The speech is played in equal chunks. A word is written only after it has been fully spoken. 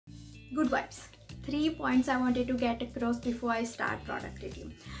Good vibes. 3 points I wanted to get across before I start product review.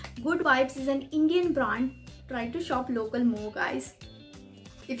 Good Vibes is an Indian brand. Try to shop local more, guys.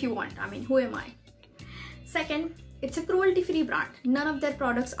 If you want. I mean, who am I? Second, it's a cruelty-free brand. None of their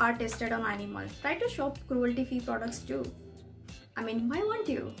products are tested on animals. Try to shop cruelty-free products too. I mean, why won't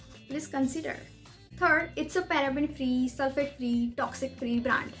you? Please consider. Third, it's a paraben-free, sulfate-free, toxic-free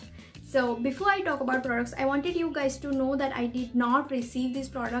brand. So before I talk about products, I wanted you guys to know that I did not receive this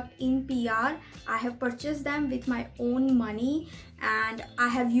product in PR. I have purchased them with my own money and I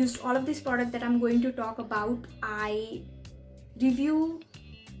have used all of this product that I'm going to talk about. I review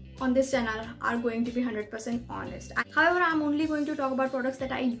on this channel are going to be 100% honest. However, I'm only going to talk about products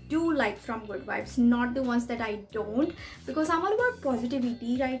that I do like from Good Vibes, not the ones that I don't, because I'm all about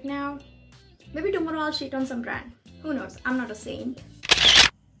positivity right now. Maybe tomorrow I'll shit on some brand. Who knows? I'm not a saint.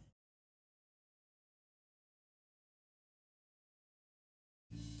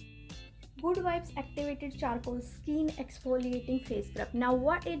 Good Vibes Activated Charcoal Skin Exfoliating Face Scrub. Now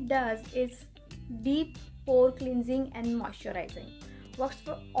what it does is deep pore cleansing and moisturizing. Works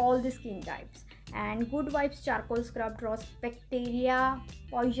for all the skin types. And Good Vibes Charcoal Scrub draws bacteria,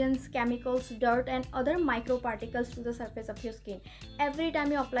 poisons, chemicals, dirt and other microparticles to the surface of your skin. Every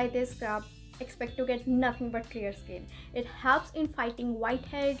time you apply this scrub, expect to get nothing but clear skin. It helps in fighting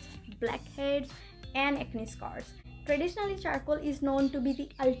whiteheads, blackheads and acne scars. Traditionally, charcoal is known to be the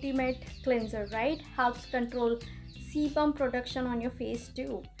ultimate cleanser, right? Helps control sebum production on your face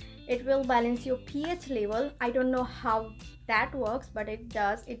too. It will balance your pH level. I don't know how that works, but it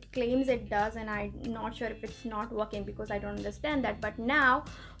does. It claims it does, and I'm not sure if it's not working because I don't understand that. But now,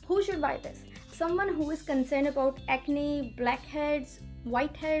 who should buy this? Someone who is concerned about acne, blackheads,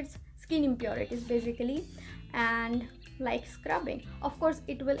 whiteheads, skin impurities basically, and like scrubbing. Of course,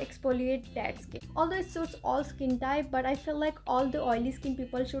 it will exfoliate dead skin. Although it suits all skin type, but I feel like all the oily skin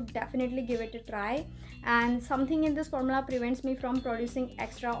people should definitely give it a try. And something in this formula prevents me from producing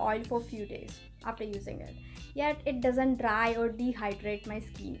extra oil for few days after using it. Yet it doesn't dry or dehydrate my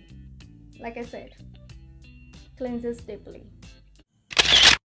skin. Like I said, cleanses deeply.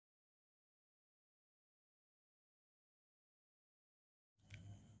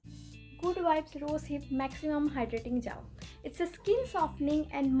 Good Vibes Rose Hip Maximum Hydrating Gel. It's a skin softening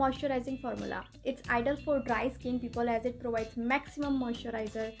and moisturizing formula. It's ideal for dry skin people as it provides maximum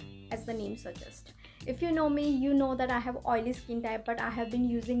moisturizer as the name suggests. If you know me, you know that I have oily skin type, but I have been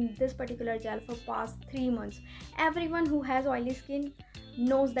using this particular gel for past 3 months. Everyone who has oily skin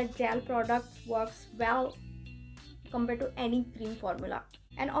knows that gel product works well compared to any cream formula.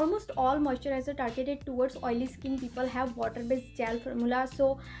 And almost all moisturizer targeted towards oily skin people have water-based gel formula,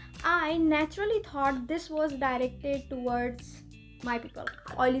 so I naturally thought this was directed towards my people,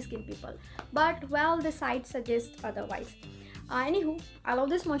 oily skin people, but well, the site suggests otherwise. Anywho, I love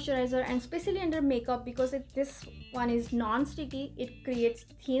this moisturizer, and especially under makeup because this one is non-sticky. It creates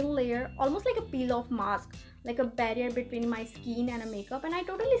thin layer, almost like a peel-off mask, like a barrier between my skin and a makeup. And I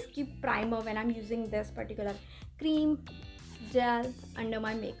totally skip primer when I'm using this particular cream gel under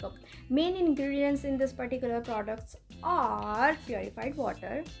my makeup. Main ingredients in this particular products are purified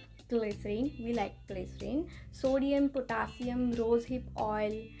water, glycerin, we like glycerin, sodium, potassium, rosehip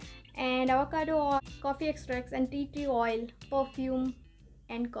oil and avocado oil, coffee extracts and tea tree oil, perfume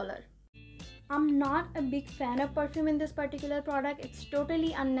and color. I'm not a big fan of perfume in this particular product. It's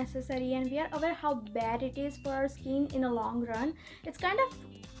totally unnecessary and we are aware how bad it is for our skin in a long run. It's kind of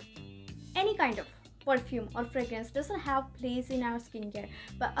any kind of perfume or fragrance doesn't have place in our skincare,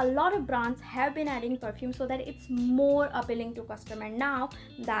 but a lot of brands have been adding perfume so that it's more appealing to customer. Now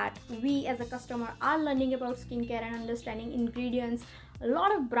that we as a customer are learning about skincare and understanding ingredients, a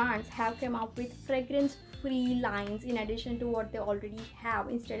lot of brands have come up with fragrance free lines in addition to what they already have,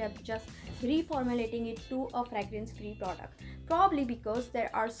 instead of just reformulating it to a fragrance free product. Probably because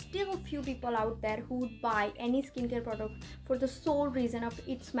there are still few people out there who would buy any skincare product for the sole reason of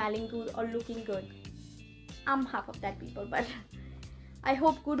it smelling good or looking good. I'm half of that people, but I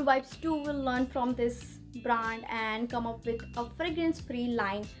hope Good Vibes too will learn from this brand and come up with a fragrance free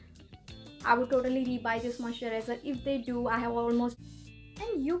line. I would totally rebuy this moisturizer if they do. I have almost,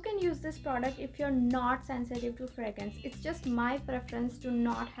 and you can use this product if you're not sensitive to fragrance. It's just my preference to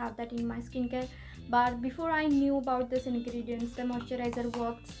not have that in my skincare, but before I knew about this ingredients, the moisturizer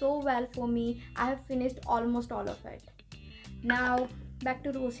worked so well for me. I have finished almost all of it. Now back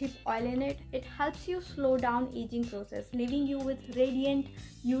to rosehip oil in it. It helps you slow down aging process, leaving you with radiant,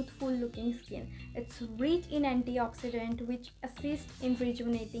 youthful looking skin. It's rich in antioxidant which assist in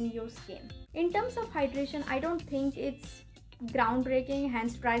rejuvenating your skin. In terms of hydration, I don't think it's groundbreaking,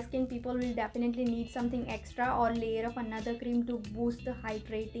 hence dry skin people will definitely need something extra or layer of another cream to boost the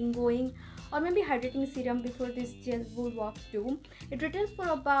hydrating going, or maybe hydrating serum before this gel would work too. It retails for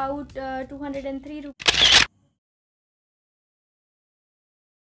about 203 rupees.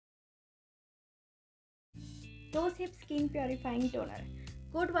 Rose Hip Skin Purifying Toner.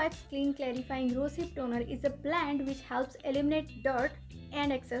 Good Vibes Clean Clarifying Rose Hip Toner is a blend which helps eliminate dirt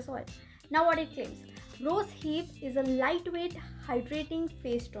and excess oil. Now what it claims. Rose Hip is a lightweight hydrating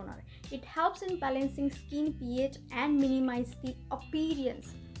face toner. It helps in balancing skin pH and minimize the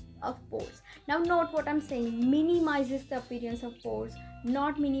appearance of pores. Now note what I'm saying, minimizes the appearance of pores,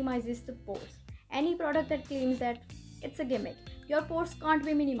 not minimizes the pores. Any product that claims that, it's a gimmick. Your pores can't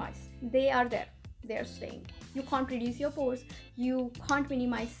be minimized. They are there. They're staying. You can't reduce your pores, you can't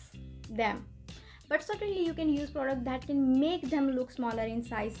minimize them, but certainly you can use products that can make them look smaller in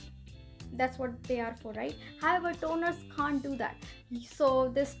size. That's what they are for, right? However, toners can't do that. So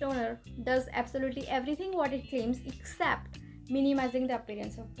this toner does absolutely everything what it claims except minimizing the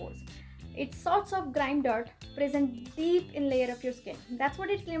appearance of pores. It sorts of grime dirt present deep in layer of your skin. That's what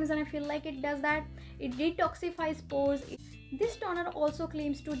it claims, and I feel like it does that. It detoxifies pores. This toner also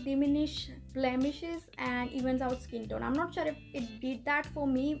claims to diminish blemishes and evens out skin tone. I'm not sure if it did that for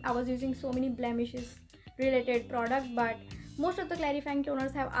me. I was using so many blemishes related products, but most of the clarifying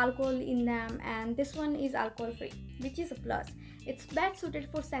toners have alcohol in them, and this one is alcohol free, which is a plus. It's best suited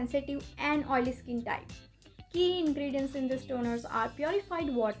for sensitive and oily skin type. Key ingredients in this toners are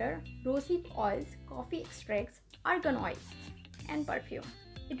purified water, rosehip oils, coffee extracts, argan oil, and perfume.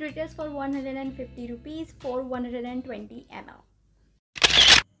 It retails for 150 rupees for 120 ml.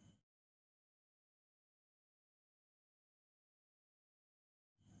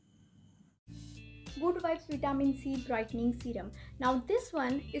 Good Vibes Vitamin C Brightening Serum. Now this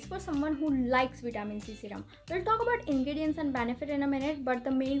one is for someone who likes vitamin C serum. We'll talk about ingredients and benefit in a minute, but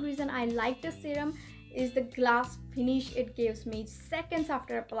the main reason I like this serum is the glass finish it gives me seconds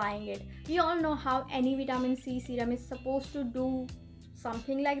after applying it. We all know how any vitamin C serum is supposed to do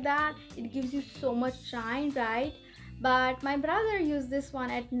something like that. It gives you so much shine, right? But my brother used this one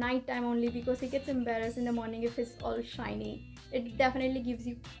at night time only because he gets embarrassed in the morning if it's all shiny. It definitely gives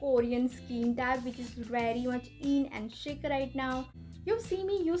you Korean skin type, which is very much in and chic right now. You've seen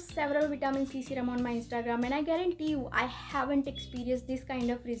me use several vitamin C serum on my Instagram, and I guarantee you I haven't experienced this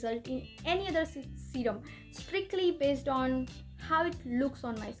kind of result in any other serum, strictly based on how it looks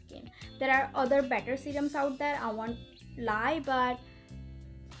on my skin. There are other better serums out there, I won't lie, but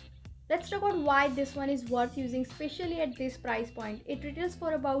let's talk about why this one is worth using, especially at this price point. It retails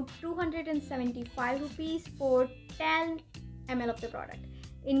for about 275 rupees for 10 ml of the product.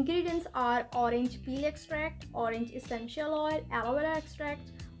 Ingredients are orange peel extract, orange essential oil, aloe vera extract,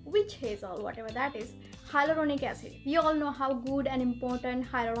 witch hazel, whatever that is, hyaluronic acid. We all know how good and important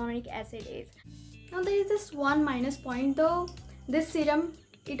hyaluronic acid is. Now there is this one minus point though. This serum,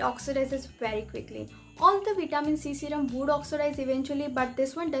 it oxidizes very quickly. All the vitamin C serum would oxidize eventually, but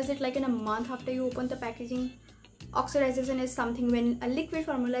this one does it like in a month after you open the packaging. Oxidization is something when a liquid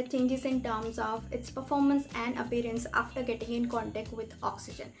formula changes in terms of its performance and appearance after getting in contact with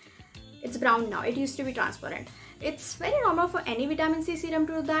oxygen. It's brown now, it used to be transparent. It's very normal for any vitamin C serum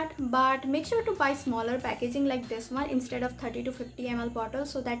to do that, but make sure to buy smaller packaging like this one instead of 30 to 50 ml bottles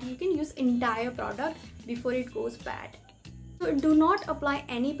so that you can use entire product before it goes bad. So do not apply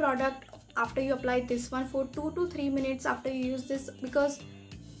any product after you apply this one for 2 to 3 minutes after you use this, because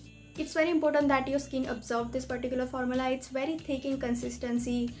it's very important that your skin absorb this particular formula. It's very thick in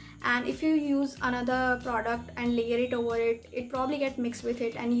consistency, and if you use another product and layer it over it, it probably get mixed with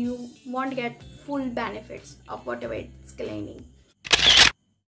it and you won't get full benefits of whatever it's claiming.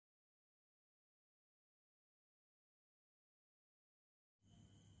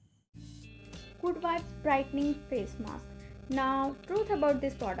 Good Vibes Brightening Face Mask. Now, truth about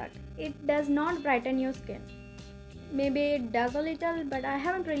this product, it does not brighten your skin. Maybe it does a little, but I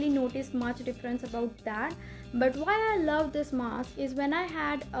haven't really noticed much difference about that. But why I love this mask is when I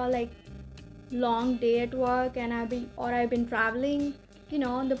had a long day at work and I've been traveling, you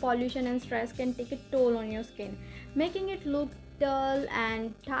know, the pollution and stress can take a toll on your skin, making it look dull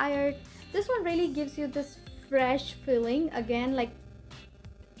and tired. This one really gives you this fresh feeling again, like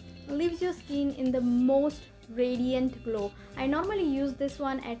leaves your skin in the most radiant glow. I normally use this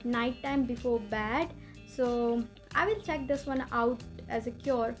one at night time before bed, so I will check this one out as a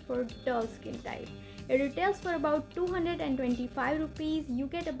cure for dull skin type. It retails for about 225 rupees. You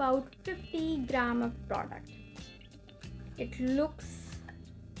get about 50 gram of product. It looks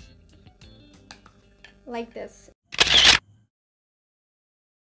like this.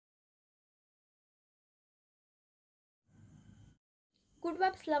 Good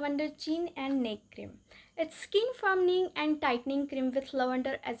Vibes Lavender Chin and Neck Cream. It's skin firming and tightening cream with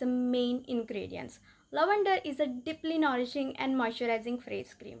lavender as a main ingredients. Lavender is a deeply nourishing and moisturizing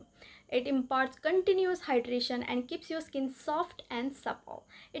face cream. It imparts continuous hydration and keeps your skin soft and supple.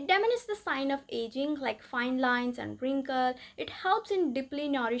 It diminishes the sign of aging like fine lines and wrinkles. It helps in deeply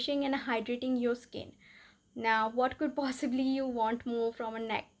nourishing and hydrating your skin. Now, what could possibly you want more from a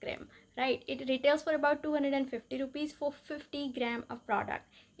neck cream, right? It retails for about 250 rupees for 50 gram of product.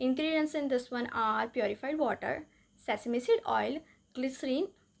 Ingredients in this one are purified water, sesame seed oil, glycerin.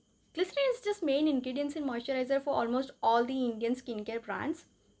 Glycerin is just main ingredients in moisturizer for almost all the Indian skincare brands,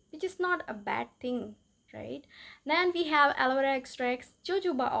 which is not a bad thing, right? Then we have aloe vera extracts,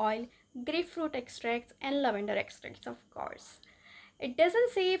 jojoba oil, grapefruit extracts, and lavender extracts, of course. It doesn't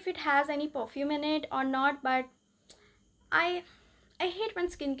say if it has any perfume in it or not, but I hate when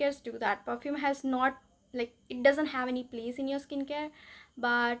skincares do that. Perfume has not, like, it doesn't have any place in your skincare,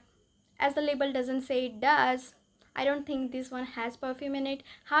 but as the label doesn't say it does, I don't think this one has perfume in it.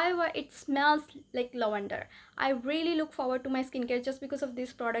 However, it smells like lavender. I really look forward to my skincare just because of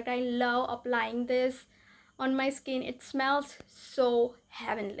this product. I love applying this on my skin. It smells so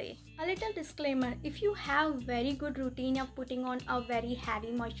heavenly. A little disclaimer, if you have very good routine of putting on a very heavy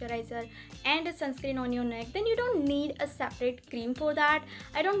moisturizer and a sunscreen on your neck, then you don't need a separate cream for that.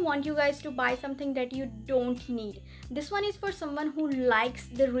 I don't want you guys to buy something that you don't need. This one is for someone who likes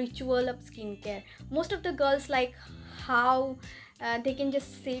the ritual of skincare. Most of the girls like how they can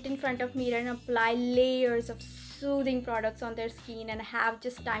just sit in front of mirror and apply layers of soothing products on their skin and have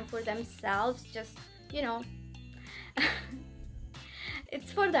just time for themselves. Just, you know,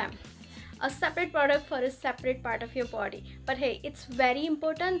 it's for them. A separate product for a separate part of your body. But hey, it's very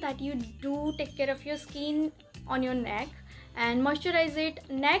important that you do take care of your skin on your neck and moisturize it.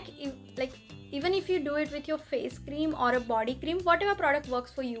 Neck, like, even if you do it with your face cream or a body cream, whatever product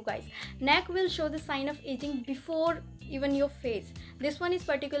works for you guys, neck will show the sign of aging before even your face. This one is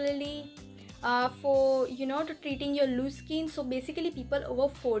particularly for, you know, to treating your loose skin. So basically people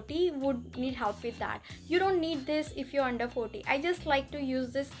over 40 would need help with that. You don't need this if you're under 40. I just like to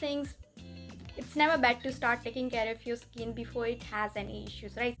use these things. It's never bad to start taking care of your skin before it has any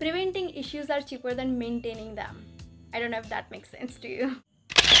issues, right? Preventing issues are cheaper than maintaining them. I don't know if that makes sense to you.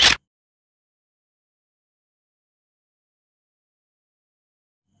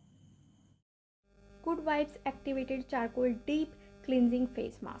 Good Vibes Activated Charcoal Deep Cleansing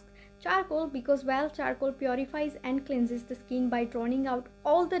Face Mask. Charcoal, because well, charcoal purifies and cleanses the skin by drowning out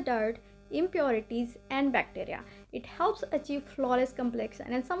all the dirt, impurities and bacteria. It helps achieve flawless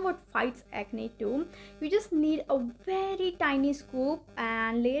complexion and somewhat fights acne too. You just need a very tiny scoop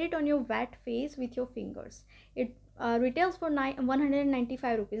and layer it on your wet face with your fingers. It retails for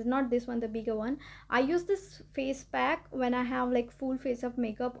 195 rupees, not this one, the bigger one. I use this face pack when I have like full face of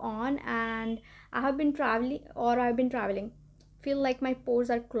makeup on and I've been traveling, feel like my pores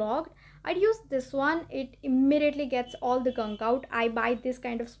are clogged. I'd use this one. It immediately gets all the gunk out. I buy this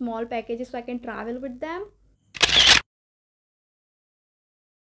kind of small packages so I can travel with them.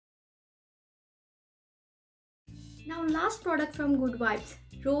 Now last product from Good Vibes,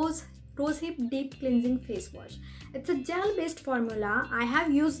 Rosehip Deep Cleansing Face Wash. It's a gel based formula. I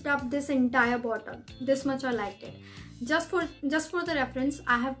have used up this entire bottle. This much I liked it. Just for the reference,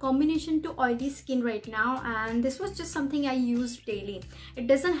 I have combination to oily skin right now and this was just something I used daily. It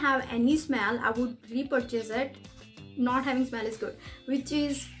doesn't have any smell. I would repurchase it. Not having smell is good, which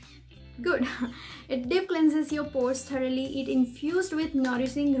is good. It deep cleanses your pores thoroughly. It infused with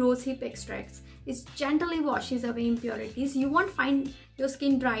nourishing rosehip extracts. It gently washes away impurities. You won't find your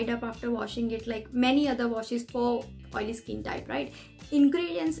skin dried up after washing it like many other washes for oily skin type, right?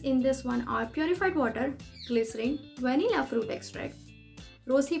 Ingredients in this one are purified water, glycerin, vanilla fruit extract,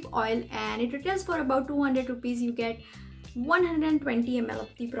 rosehip oil, and it retails for about 200 rupees. You get 120 ml of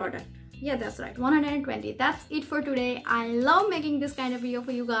the product. Yeah, that's right, 120. That's it for today. I love making this kind of video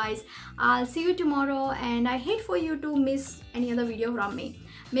for you guys. I'll see you tomorrow and I hate for you to miss any other video from me.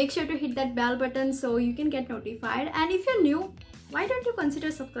 Make sure to hit that bell button so you can get notified. And if you're new, why don't you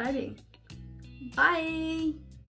consider subscribing? Bye!